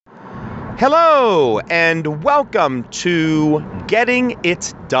Hello, and welcome to Getting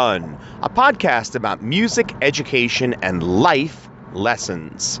It Done, a podcast about music, education, and life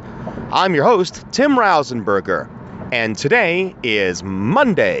lessons. I'm your host, Tim Rausenberger, and today is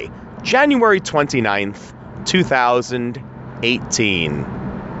Monday, January 29th, 2018.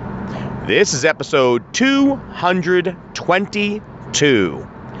 This is episode 222.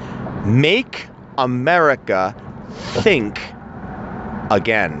 Make America Think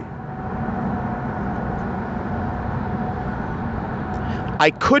Again. I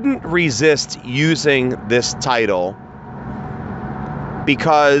couldn't resist using this title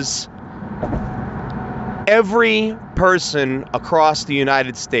because every person across the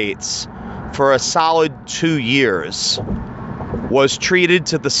United States for a solid 2 years was treated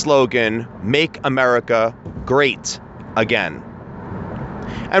to the slogan, "Make America Great Again."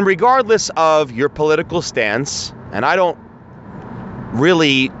 And regardless of your political stance, and I don't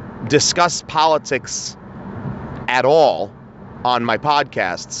really discuss politics at all on my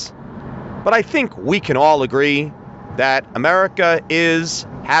podcasts, but I think we can all agree that America is,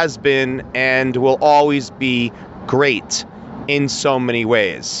 has been, and will always be great in so many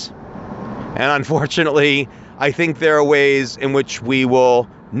ways. And unfortunately, I think there are ways in which we will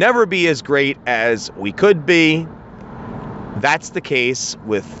never be as great as we could be. That's the case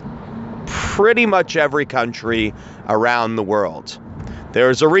with pretty much every country around the world.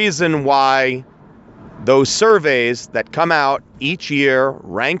 There's a reason why those surveys that come out each year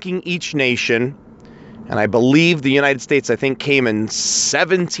ranking each nation, and I believe the United States, I think, came in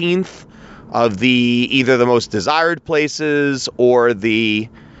 17th of the either the most desired places or the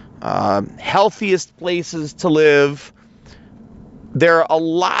healthiest places to live. There are a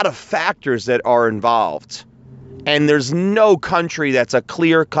lot of factors that are involved, and there's no country that's a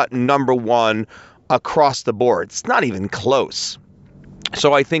clear-cut number one across the board. It's not even close.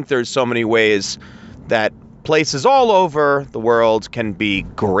 So I think there's so many ways that places all over the world can be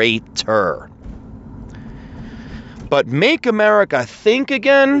greater. But make America think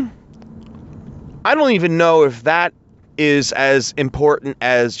again? I don't even know if that is as important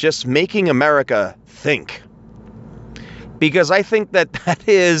as just making America think. Because I think that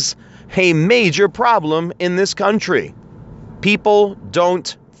is a major problem in this country. People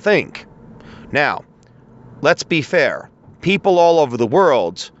don't think. Now, let's be fair. People all over the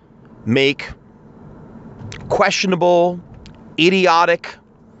world make questionable, idiotic,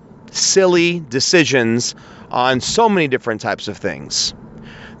 silly decisions on so many different types of things.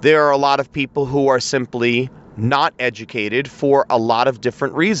 There are a lot of people who are simply not educated for a lot of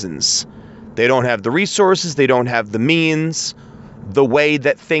different reasons. They don't have the resources, they don't have the means. The way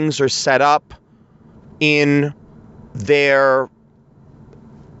that things are set up in their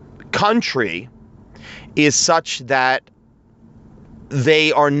country is such that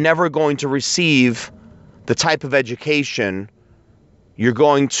they are never going to receive the type of education you're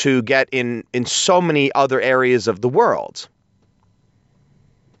going to get in so many other areas of the world.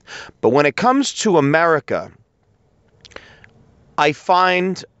 But when it comes to America, I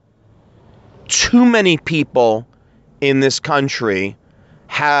find too many people in this country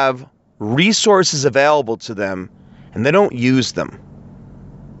have resources available to them and they don't use them.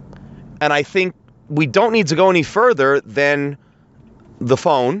 And I think we don't need to go any further than the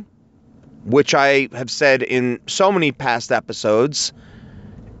phone, which I have said in so many past episodes,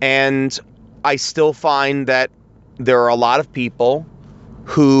 and I still find that there are a lot of people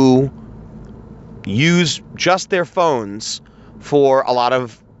who use just their phones for a lot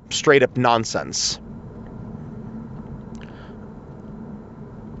of straight up nonsense.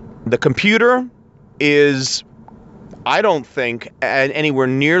 The computer is, I don't think, anywhere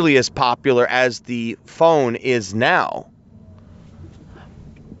nearly as popular as the phone is now.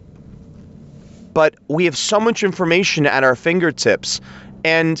 But we have so much information at our fingertips,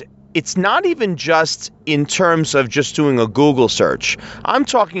 and it's not even just in terms of just doing a Google search. I'm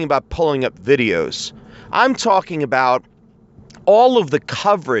talking about pulling up videos. I'm talking about all of the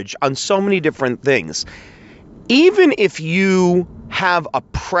coverage on so many different things. Even if you have a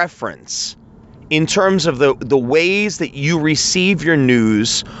preference in terms of the ways that you receive your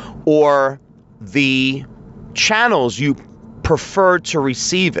news or the channels you prefer to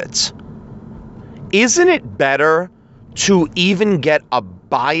receive it, isn't it better to even get a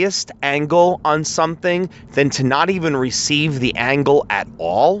biased angle on something than to not even receive the angle at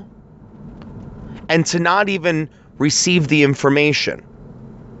all? And to not even receive the information?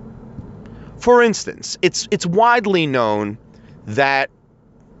 For instance, it's widely known that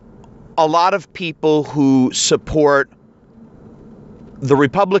a lot of people who support the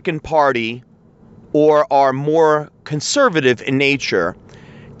Republican Party or are more conservative in nature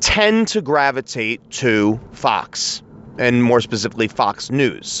tend to gravitate to Fox, and more specifically Fox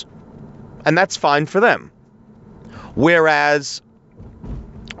News. And that's fine for them. Whereas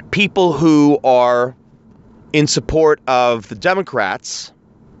people who are in support of the Democrats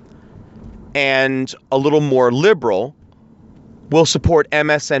and a little more liberal will support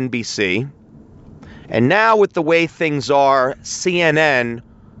MSNBC. And now with the way things are, CNN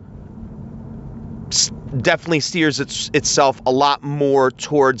definitely steers itself a lot more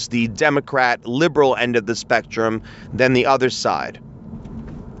towards the Democrat liberal end of the spectrum than the other side.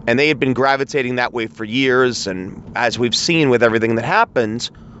 And they had been gravitating that way for years. And as we've seen with everything that happened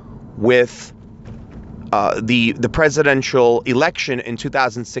with the presidential election in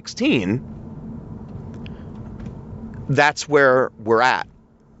 2016, that's where we're at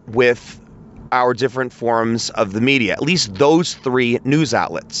with our different forms of the media, at least those three news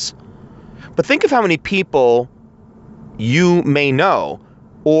outlets. But think of how many people you may know,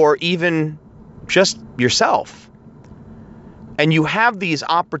 or even just yourself, and you have these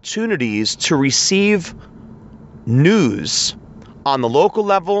opportunities to receive news on the local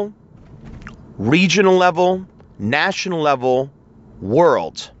level, regional level, national level,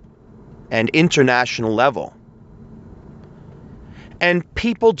 world, and international level. And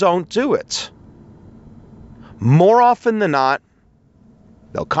people don't do it. More often than not,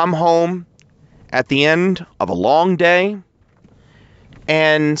 they'll come home at the end of a long day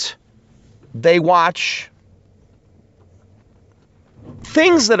and they watch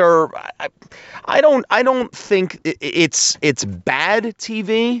things that are, I don't think it's bad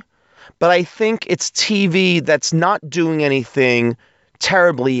TV, but I think it's TV that's not doing anything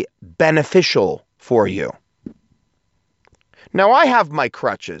terribly beneficial for you. Now, I have my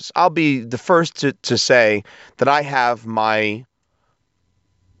crutches. I'll be the first to say that I have my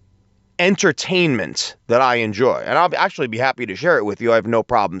entertainment that I enjoy. And I'll actually be happy to share it with you. I have no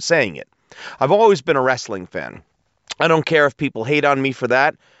problem saying it. I've always been a wrestling fan. I don't care if people hate on me for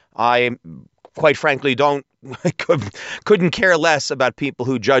that. I, quite frankly, couldn't care less about people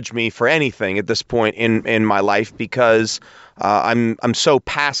who judge me for anything at this point in my life, because I'm so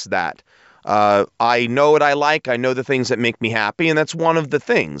past that. I know what I like. I know the things that make me happy, and that's one of the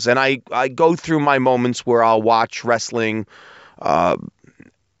things. And I go through my moments where I'll watch wrestling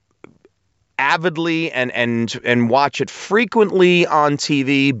avidly and watch it frequently on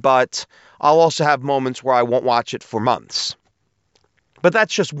TV, but I'll also have moments where I won't watch it for months. But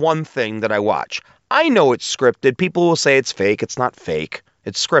that's just one thing that I watch. I know it's scripted. People will say it's fake. It's not fake.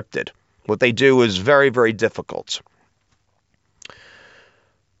 It's scripted. What they do is very, very difficult.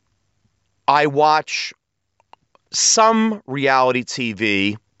 I watch some reality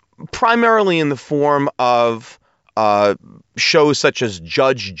TV, primarily in the form of shows such as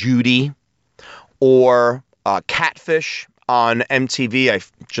Judge Judy or Catfish on MTV. I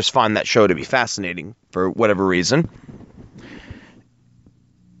just find that show to be fascinating for whatever reason.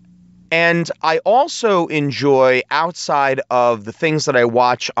 And I also enjoy, outside of the things that I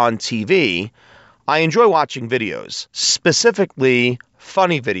watch on TV, I enjoy watching videos, specifically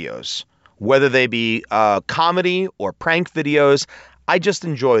funny videos. Whether they be comedy or prank videos, I just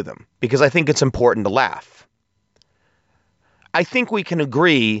enjoy them because I think it's important to laugh. I think we can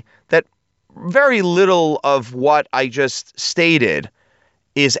agree that very little of what I just stated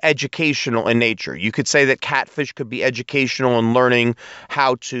is educational in nature. You could say that Catfish could be educational in learning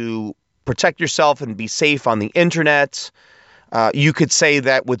how to protect yourself and be safe on the internet. You could say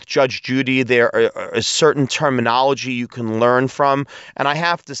that with Judge Judy, there is certain terminology you can learn from. And I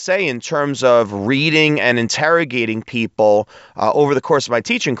have to say, in terms of reading and interrogating people over the course of my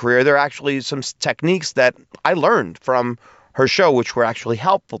teaching career, there are actually some techniques that I learned from her show, which were actually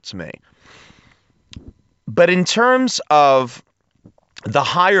helpful to me. But in terms of the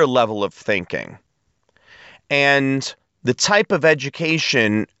higher level of thinking and the type of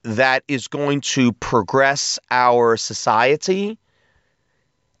education that is going to progress our society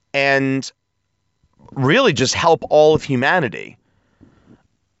and really just help all of humanity,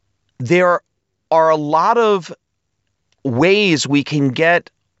 there are a lot of ways we can get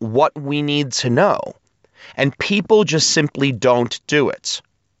what we need to know, and people just simply don't do it.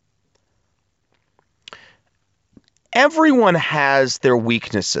 Everyone has their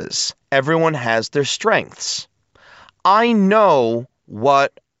weaknesses. Everyone has their strengths. I know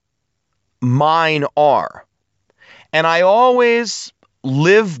what mine are. And I always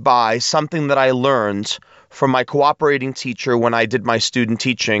live by something that I learned from my cooperating teacher when I did my student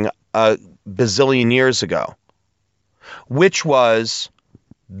teaching a bazillion years ago, which was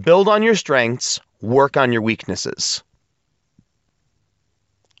build on your strengths, work on your weaknesses.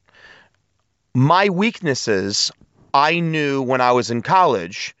 My weaknesses I knew when I was in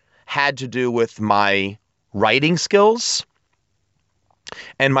college had to do with my writing skills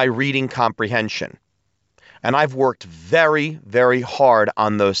and my reading comprehension. And I've worked very, very hard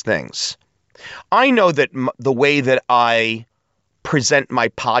on those things. I know that the way that I present my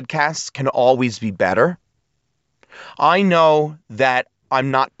podcasts can always be better. I know that I'm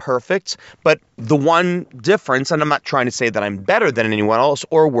not perfect, but the one difference, and I'm not trying to say that I'm better than anyone else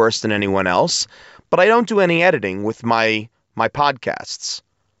or worse than anyone else, but I don't do any editing with my podcasts.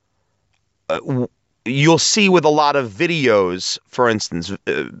 You'll see with a lot of videos, for instance,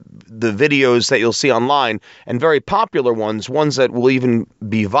 the videos that you'll see online, and very popular ones that will even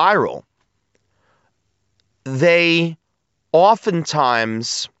be viral, they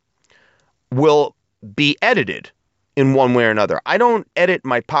oftentimes will be edited in one way or another. I don't edit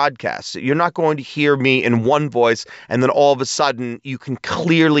my podcasts. You're not going to hear me in one voice and then all of a sudden you can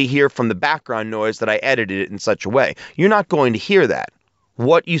clearly hear from the background noise that I edited it in such a way. You're not going to hear that.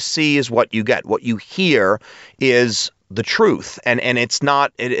 What you see is what you get. What you hear is the truth, and it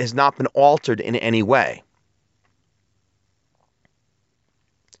has not been altered in any way.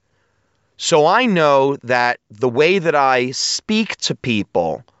 So I know that the way that I speak to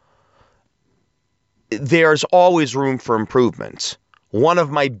people, there's always room for improvement. One of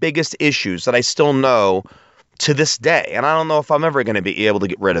my biggest issues that I still know to this day, and I don't know if I'm ever going to be able to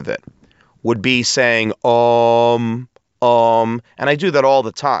get rid of it, would be saying, and I do that all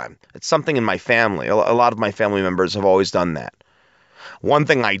the time. It's something in my family. A lot of my family members have always done that. One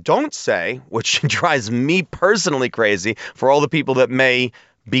thing I don't say, which drives me personally crazy, for all the people that may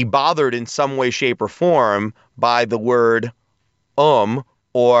be bothered in some way, shape, or form by the word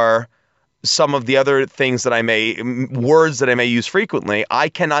or some of the other things that words that I may use frequently, I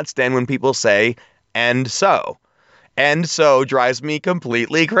cannot stand when people say, and so. And so drives me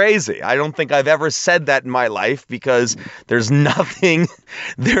completely crazy. I don't think I've ever said that in my life because there's nothing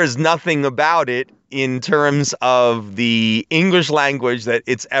about it in terms of the English language that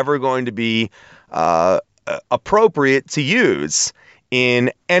it's ever going to be appropriate to use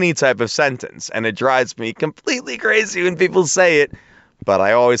in any type of sentence. And it drives me completely crazy when people say it, but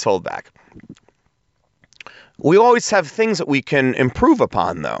I always hold back. We always have things that we can improve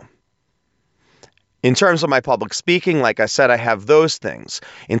upon, though. In terms of my public speaking, like I said, I have those things.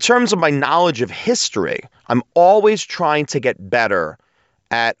 In terms of my knowledge of history, I'm always trying to get better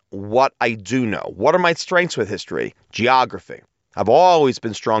at what I do know. What are my strengths with history? Geography. I've always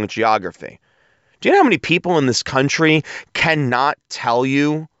been strong in geography. Do you know how many people in this country cannot tell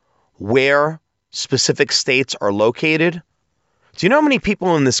you where specific states are located? Do you know how many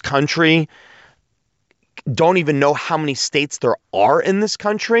people in this country don't even know how many states there are in this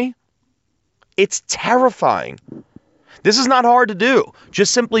country? It's terrifying. This is not hard to do.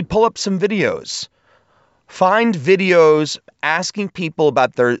 Just simply pull up some videos. Find videos asking people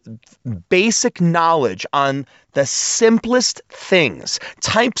about their basic knowledge on the simplest things,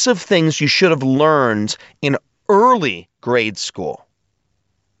 types of things you should have learned in early grade school.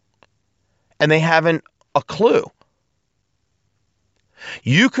 And they haven't a clue.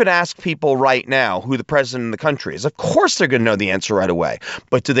 You could ask people right now who the president of the country is. Of course they're going to know the answer right away.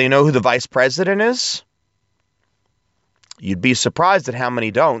 But do they know who the vice president is? You'd be surprised at how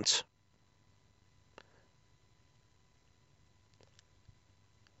many don't.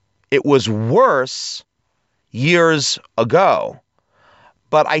 It was worse years ago,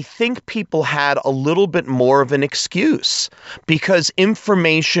 but I think people had a little bit more of an excuse because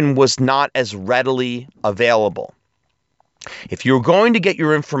information was not as readily available. If you're going to get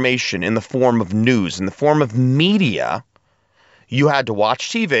your information in the form of news, in the form of media, you had to watch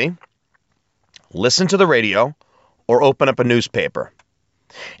TV, listen to the radio, or open up a newspaper.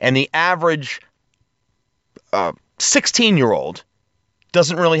 And the average 16-year-old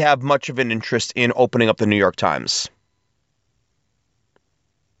doesn't really have much of an interest in opening up the New York Times.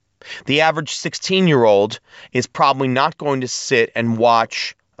 The average 16-year-old is probably not going to sit and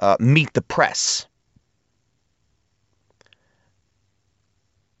watch Meet the Press,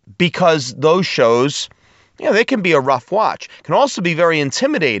 because those shows, they can be a rough watch. Can also be very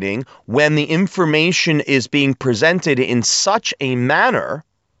intimidating when the information is being presented in such a manner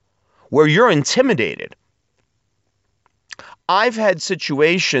where you're intimidated. I've had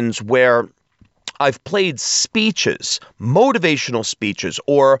situations where I've played speeches, motivational speeches,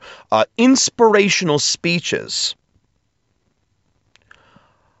 or inspirational speeches.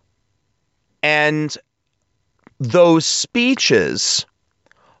 And those speeches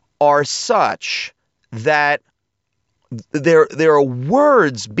are such that there are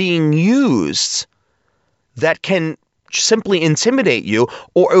words being used that can simply intimidate you,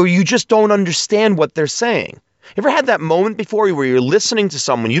 or you just don't understand what they're saying. You ever had that moment before where you're listening to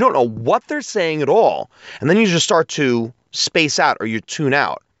someone, you don't know what they're saying at all, and then you just start to space out or you tune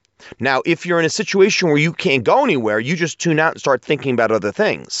out? Now, if you're in a situation where you can't go anywhere, you just tune out and start thinking about other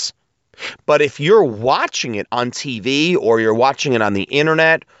things. But if you're watching it on TV or you're watching it on the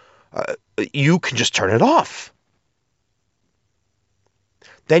internet, you can just turn it off.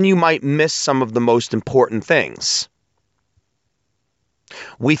 Then you might miss some of the most important things.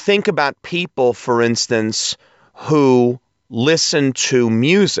 We think about people, for instance, who listen to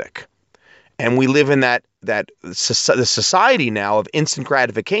music, and we live in the society now of instant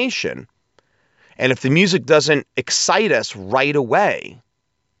gratification. And if the music doesn't excite us right away,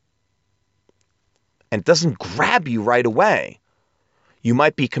 and it doesn't grab you right away, you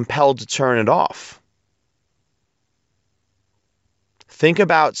might be compelled to turn it off. Think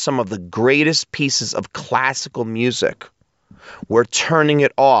about some of the greatest pieces of classical music where turning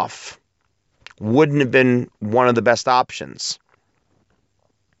it off wouldn't have been one of the best options.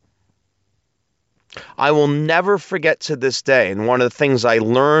 I will never forget to this day, and one of the things I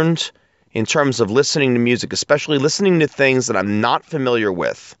learned in terms of listening to music, especially listening to things that I'm not familiar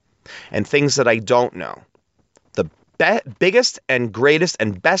with and things that I don't know, the biggest and greatest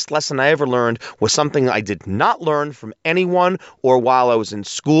and best lesson I ever learned was something I did not learn from anyone or while I was in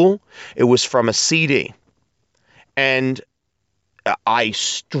school. It was from a CD. And I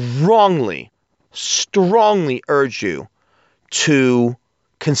strongly urge you to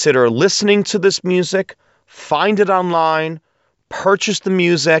consider listening to this music, find it online, purchase the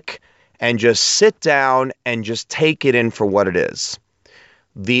music, and just sit down and just take it in for what it is.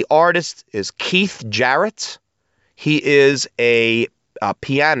 The artist is Keith Jarrett. He is a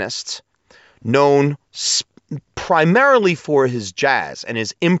pianist known primarily for his jazz and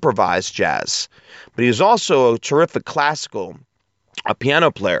his improvised jazz, but he's also a terrific classical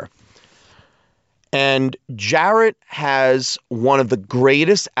piano player. And Jarrett has one of the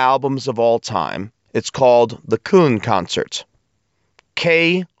greatest albums of all time. It's called The Köln Concert.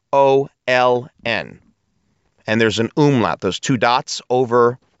 Koln. And there's an umlaut, those two dots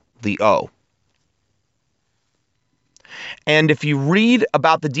over the O. And if you read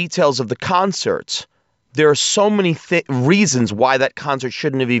about the details of the concert, there are so many reasons why that concert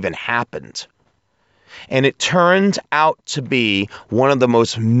shouldn't have even happened. And it turned out to be one of the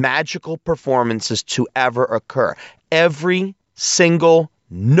most magical performances to ever occur. Every single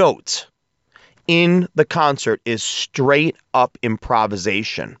note in the concert is straight up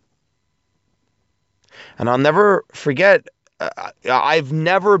improvisation. And I'll never forget, I've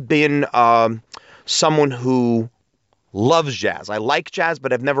never been someone who loves jazz. I like jazz,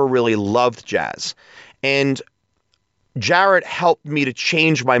 but I've never really loved jazz. And Jarrett helped me to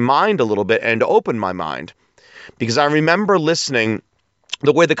change my mind a little bit and to open my mind, because I remember listening,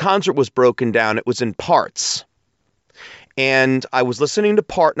 the way the concert was broken down, it was in parts. And I was listening to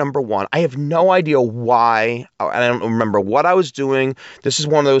part number one. I have no idea why. I don't remember what I was doing. This is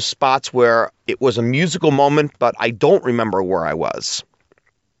one of those spots where it was a musical moment, but I don't remember where I was.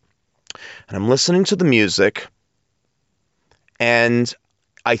 And I'm listening to the music, and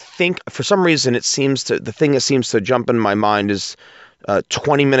I think for some reason the thing that seems to jump in my mind is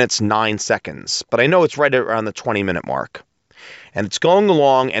 20 minutes, 9 seconds. But I know it's right around the 20-minute mark. And it's going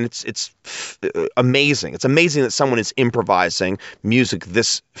along, and it's amazing. It's amazing that someone is improvising music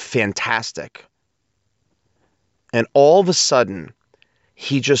this fantastic. And all of a sudden,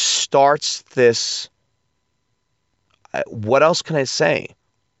 he just starts this, what else can I say,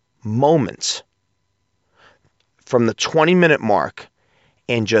 moment from the 20-minute mark,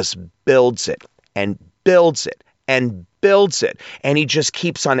 and just builds it and builds it and builds it. And he just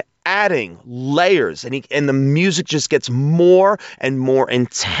keeps on adding layers, and the music just gets more and more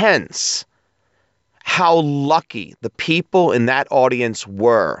intense. How lucky the people in that audience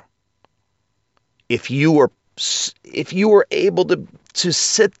were if you were able to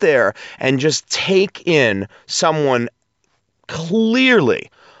sit there and just take in someone clearly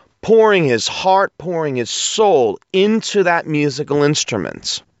pouring his heart, pouring his soul into that musical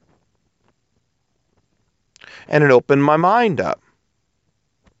instrument. And it opened my mind up.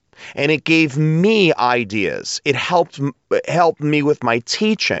 And it gave me ideas. It helped me with my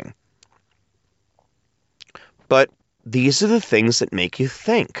teaching. But these are the things that make you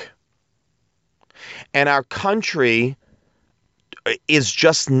think. And our country is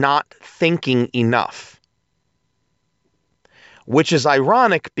just not thinking enough. Which is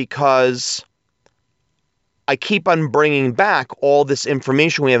ironic, because I keep on bringing back all this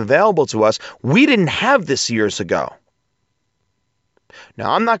information we have available to us. We didn't have this years ago.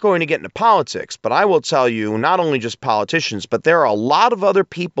 Now, I'm not going to get into politics, but I will tell you, not only just politicians, but there are a lot of other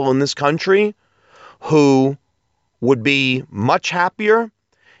people in this country who would be much happier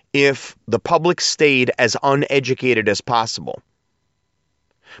if the public stayed as uneducated as possible.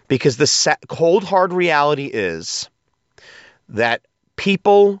 Because the cold, hard reality is that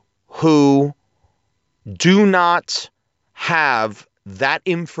people who do not have that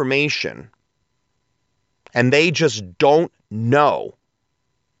information and they just don't know,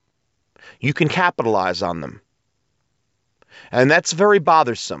 you can capitalize on them. And that's very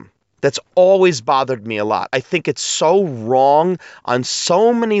bothersome. That's always bothered me a lot. I think it's so wrong on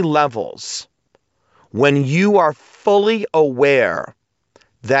so many levels when you are fully aware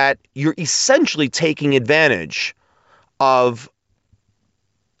that you're essentially taking advantage of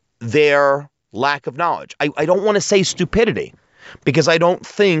their lack of knowledge. I don't want to say stupidity, because I don't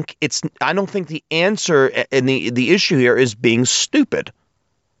think the answer and the issue here is being stupid.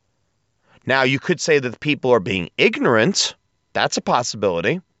 Now, you could say that people are being ignorant. That's a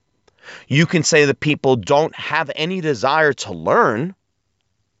possibility. You can say that people don't have any desire to learn.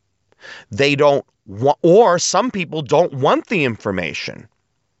 They don't want, or some people don't want the information.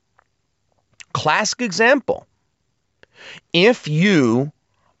 Classic example. If you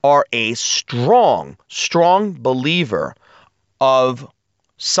are a strong believer of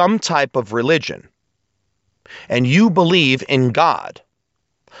some type of religion and you believe in God,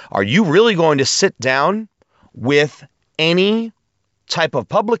 are you really going to sit down with any type of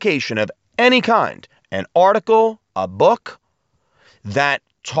publication of any kind, an article, a book, that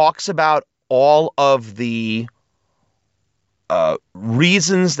talks about all of the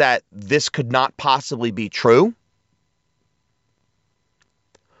reasons that this could not possibly be true?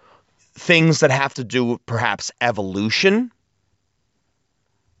 Things that have to do with perhaps evolution.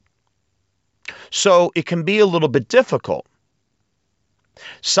 So it can be a little bit difficult.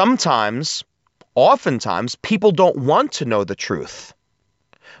 Oftentimes, people don't want to know the truth,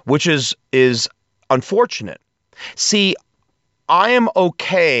 which is unfortunate. See, I am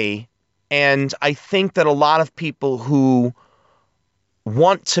okay, and I think that a lot of people who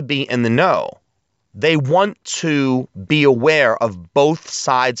want to be in the know, they want to be aware of both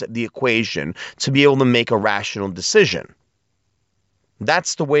sides of the equation to be able to make a rational decision.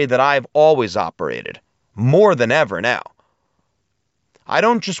 That's the way that I've always operated, more than ever now. I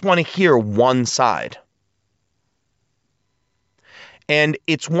don't just want to hear one side. And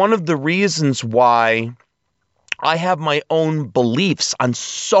it's one of the reasons why I have my own beliefs on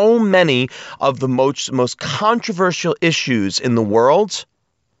so many of the most controversial issues in the world,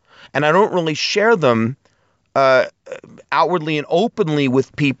 and I don't really share them outwardly and openly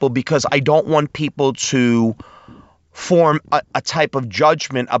with people because I don't want people to form a type of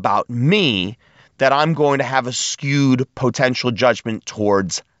judgment about me that I'm going to have a skewed potential judgment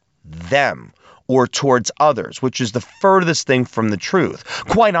towards them or towards others, which is the furthest thing from the truth.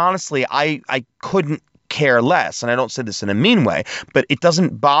 Quite honestly, I couldn't care less, and I don't say this in a mean way, but it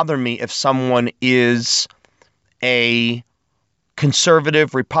doesn't bother me if someone is a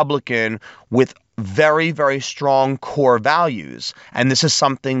conservative Republican with very, very strong core values, and this is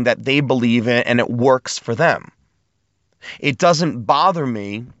something that they believe in and it works for them. It doesn't bother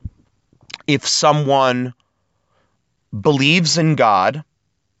me if someone believes in God,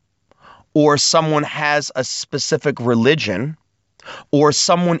 or someone has a specific religion, or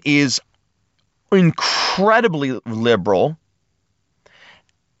someone is incredibly liberal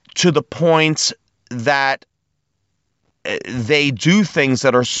to the point that they do things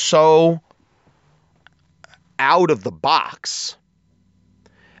that are so out of the box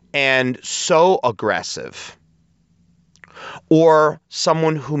and so aggressive, or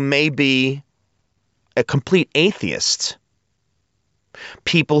someone who may be a complete atheist,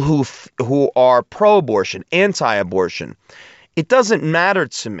 people who are pro-abortion, anti-abortion. It doesn't matter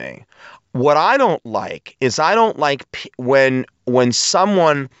to me. What I don't like is when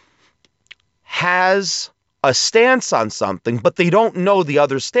someone has a stance on something, but they don't know the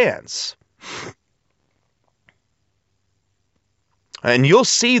other stance. And you'll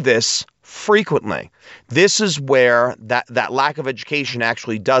see this frequently. This is where that lack of education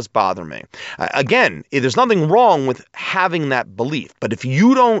actually does bother me. Again, there's nothing wrong with having that belief, but if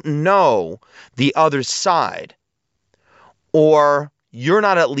you don't know the other side, or you're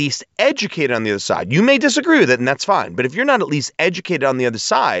not at least educated on the other side, you may disagree with it, and that's fine. But if you're not at least educated on the other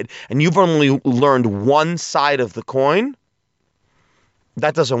side, and you've only learned one side of the coin,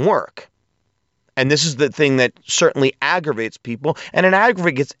 that doesn't work. And this is the thing that certainly aggravates people, and it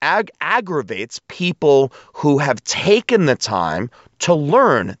aggravates people who have taken the time to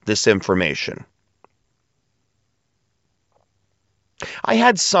learn this information. I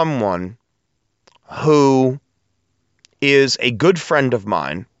had someone who is a good friend of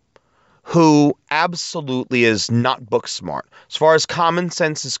mine who absolutely is not book smart. As far as common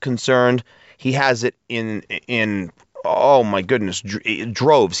sense is concerned, he has it in oh my goodness,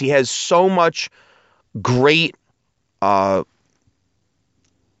 droves. He has so much great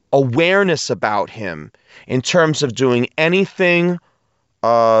awareness about him in terms of doing anything,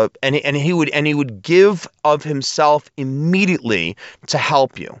 and he would give of himself immediately to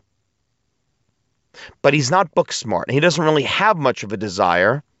help you. But he's not book smart. He doesn't really have much of a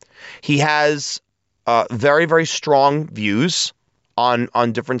desire. He has very, very strong views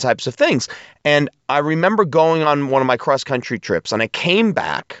on different types of things. And I remember going on one of my cross-country trips, and I came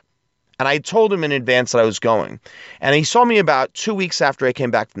back, and I told him in advance that I was going. And he saw me about 2 weeks after I came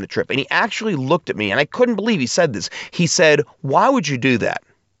back from the trip, and he actually looked at me, and I couldn't believe he said this. He said, "Why would you do that?"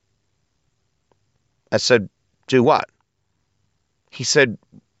 I said, "Do what?" He said,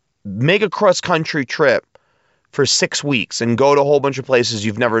 "Make a cross-country trip for 6 weeks and go to a whole bunch of places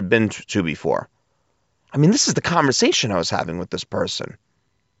you've never been to before." I mean, this is the conversation I was having with this person.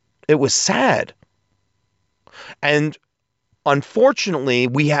 It was sad. And unfortunately,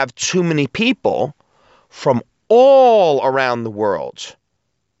 we have too many people from all around the world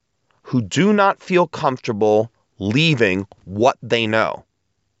who do not feel comfortable leaving what they know.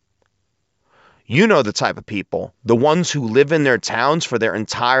 You know the type of people, the ones who live in their towns for their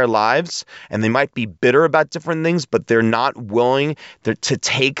entire lives, and they might be bitter about different things, but they're not willing to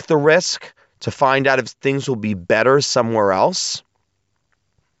take the risk to find out if things will be better somewhere else.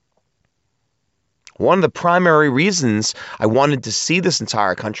 One of the primary reasons I wanted to see this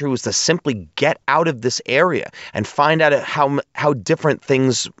entire country was to simply get out of this area and find out how different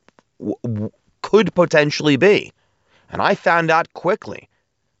things could potentially be. And I found out quickly.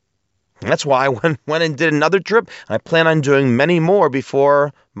 And that's why I went and did another trip, and I plan on doing many more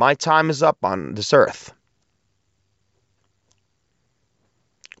before my time is up on this earth.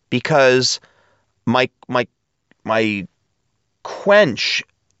 Because my quench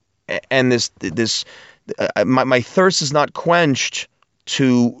and my thirst is not quenched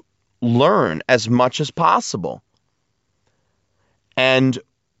to learn as much as possible. And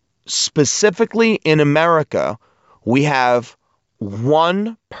specifically in America, we have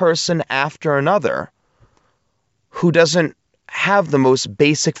one person after another who doesn't have the most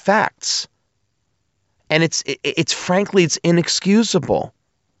basic facts. And it's frankly, it's inexcusable.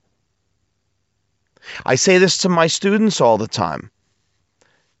 I say this to my students all the time.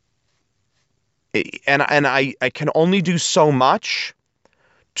 And I can only do so much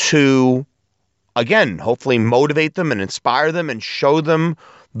to, again, hopefully motivate them and inspire them and show them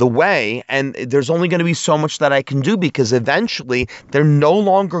the way. And there's only going to be so much that I can do, because eventually they're no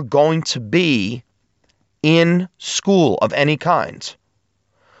longer going to be in school of any kind.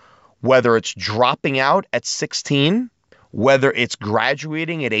 Whether it's dropping out at 16, whether it's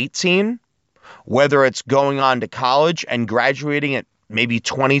graduating at 18, whether it's going on to college and graduating at maybe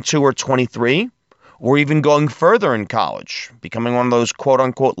 22 or 23, or even going further in college, becoming one of those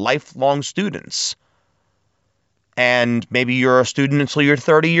quote-unquote lifelong students. And maybe you're a student until you're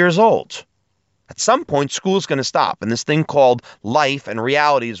 30 years old. At some point, school's going to stop, and this thing called life and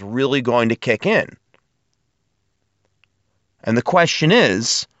reality is really going to kick in. And the question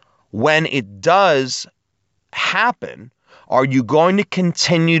is, when it does happen, are you going to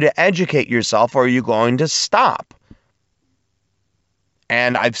continue to educate yourself, or are you going to stop?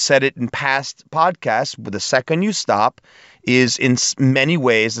 And I've said it in past podcasts, the second you stop is in many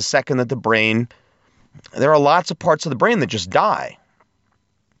ways the second that the brain, there are lots of parts of the brain that just die.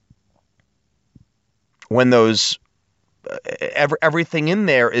 When those, everything in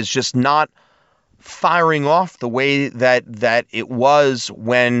there is just not firing off the way that it was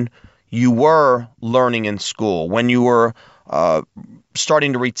when you were learning in school, when you were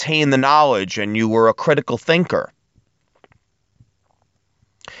starting to retain the knowledge and you were a critical thinker.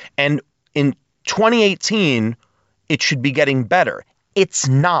 And in 2018, it should be getting better. It's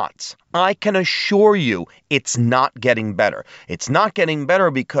not. I can assure you it's not getting better. It's not getting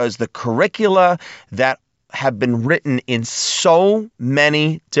better because the curricula that have been written in so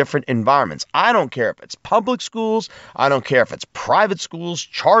many different environments. I don't care if it's public schools. I don't care if it's private schools,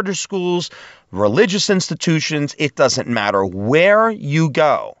 charter schools, religious institutions. It doesn't matter where you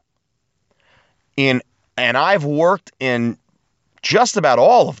go. And I've worked in just about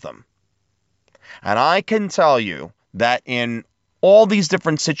all of them. And I can tell you that in all these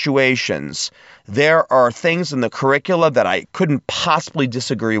different situations, there are things in the curricula that I couldn't possibly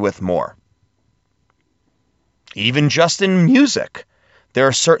disagree with more. Even just in music, there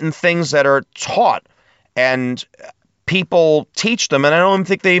are certain things that are taught and people teach them, and I don't even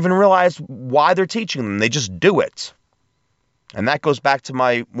think they even realize why they're teaching them. They just do it. And that goes back to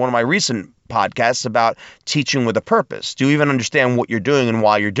one of my recent podcasts about teaching with a purpose. Do you even understand what you're doing and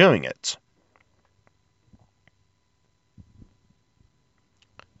why you're doing it?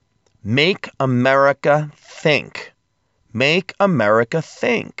 Make America think. Make America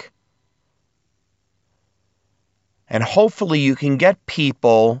think. And hopefully you can get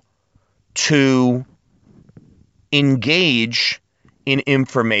people to engage in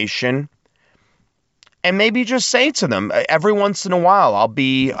information, and maybe just say to them, every once in a while, I'll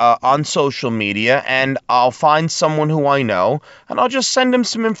be on social media and I'll find someone who I know and I'll just send them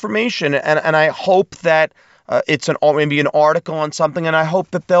some information. And I hope that it's maybe an article on something, and I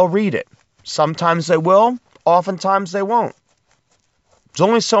hope that they'll read it. Sometimes they will, oftentimes they won't. There's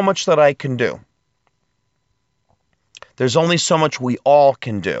only so much that I can do. There's only so much we all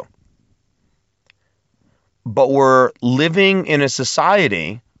can do. But we're living in a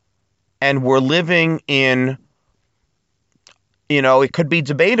society, and we're living in, it could be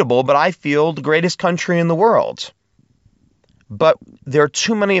debatable, but I feel the greatest country in the world. But there are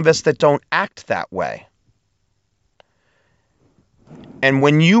too many of us that don't act that way. And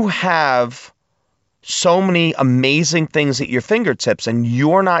when you have so many amazing things at your fingertips and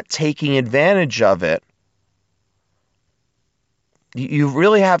you're not taking advantage of it, you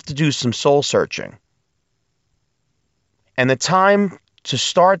really have to do some soul searching. And the time to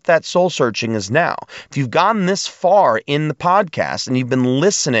start that soul searching is now. If you've gotten this far in the podcast and you've been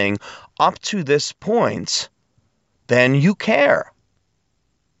listening up to this point, then you care.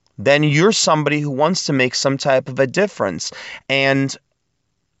 Then you're somebody who wants to make some type of a difference. And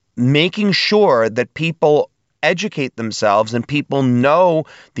making sure that people educate themselves and people know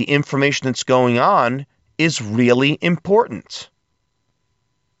the information that's going on is really important.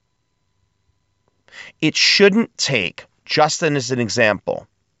 It shouldn't take, just as an example,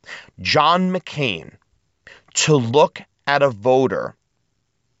 John McCain to look at a voter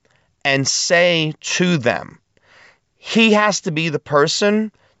and say to them, he has to be the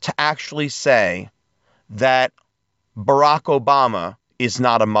person to actually say that Barack Obama is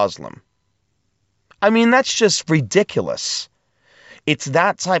not a Muslim. I mean, that's just ridiculous. It's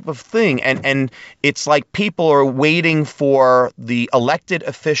that type of thing. And it's like people are waiting for the elected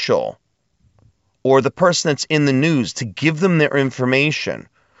official or the person that's in the news to give them their information.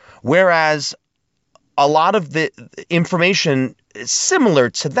 Whereas a lot of the information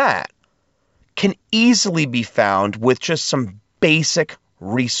similar to that can easily be found with just some basic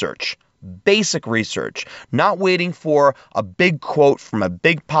research. Basic research, not waiting for a big quote from a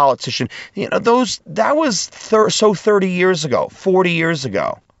big politician. That was 30 years ago, 40 years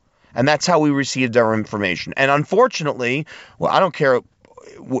ago. And that's how we received our information. And unfortunately, I don't care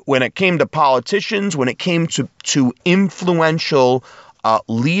when it came to politicians, when it came to influential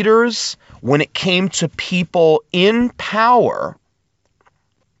leaders, when it came to people in power,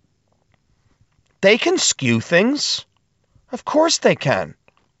 they can skew things. Of course they can.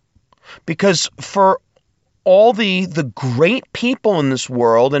 Because for all the great people in this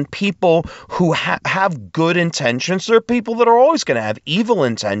world and people who have good intentions, there are people that are always going to have evil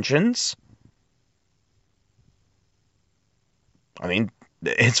intentions. I mean,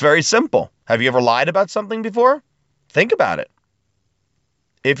 it's very simple. Have you ever lied about something before? Think about it.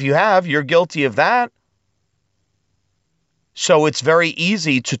 If you have, you're guilty of that. So it's very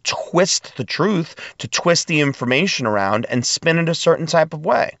easy to twist the truth, to twist the information around and spin it a certain type of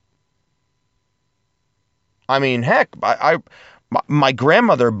way. I mean, heck, my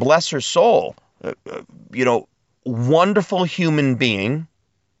grandmother, bless her soul, wonderful human being,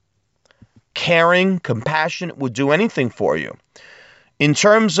 caring, compassionate, would do anything for you. In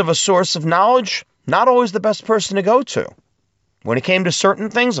terms of a source of knowledge, not always the best person to go to. When it came to certain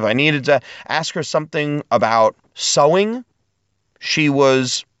things, if I needed to ask her something about sewing, she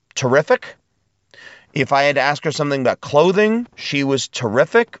was terrific. If I had to ask her something about clothing, she was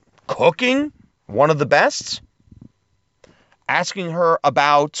terrific. Cooking, one of the best. Asking her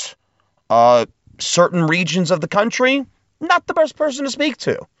about certain regions of the country, not the best person to speak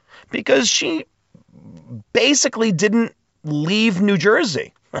to, because she basically didn't leave New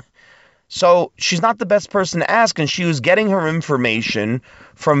Jersey. So she's not the best person to ask, and she was getting her information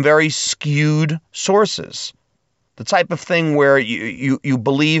from very skewed sources. The type of thing where you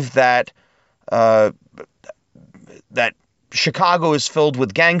believe that that Chicago is filled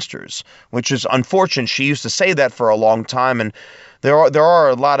with gangsters, which is unfortunate. She used to say that for a long time, and there are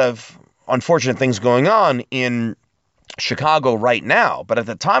a lot of unfortunate things going on in Chicago right now. But at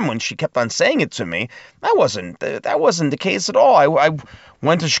the time when she kept on saying it to me, that wasn't the case at all. I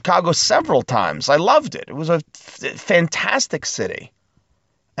went to Chicago several times. I loved it. It was a fantastic city.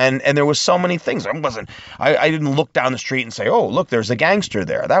 And there was so many things. I didn't look down the street and say, oh, look, there's a gangster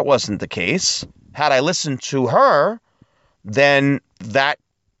there. That wasn't the case. Had I listened to her, then that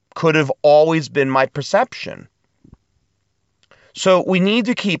could have always been my perception. So we need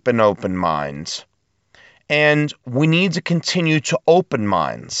to keep an open mind, and we need to continue to open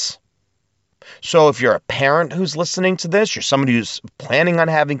minds. So if you're a parent who's listening to this, you're somebody who's planning on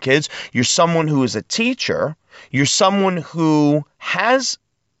having kids, you're someone who is a teacher, you're someone who has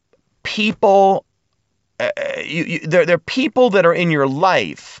people, there are people that are in your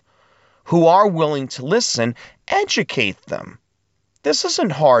life who are willing to listen. Educate them. This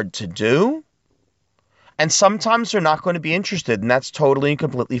isn't hard to do. And sometimes they're not going to be interested, and that's totally and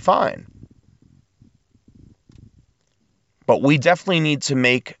completely fine. But we definitely need to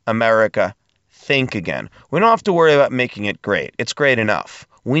make America think again. We don't have to worry about making it great. It's great enough.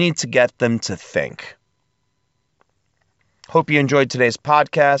 We need to get them to think. Hope you enjoyed today's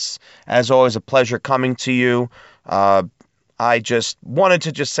podcast. As always, a pleasure coming to you. I just wanted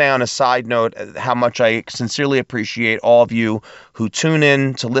to say on a side note how much I sincerely appreciate all of you who tune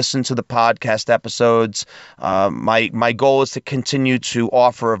in to listen to the podcast episodes. My goal is to continue to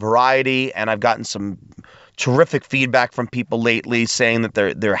offer a variety, and I've gotten some terrific feedback from people lately saying that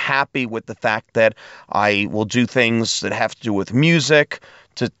they're happy with the fact that I will do things that have to do with music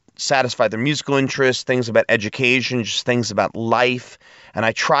to satisfy their musical interests, things about education, just things about life, and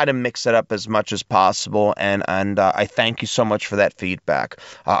I try to mix it up as much as possible, and I thank you so much for that feedback.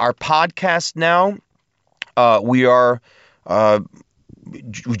 Our podcast now, we are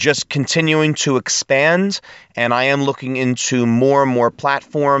just continuing to expand, and I am looking into more and more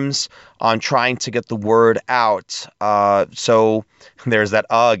platforms on trying to get the word out. So there's that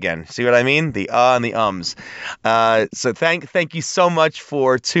again. See what I mean? The and the ums. So thank you so much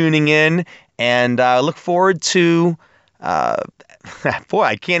for tuning in, and look forward to. Boy,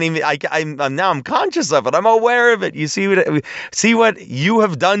 I can't even. I'm conscious of it. I'm aware of it. You see what you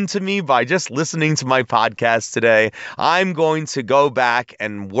have done to me by just listening to my podcast today. I'm going to go back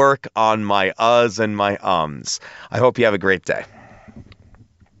and work on my uhs and my ums. I hope you have a great day.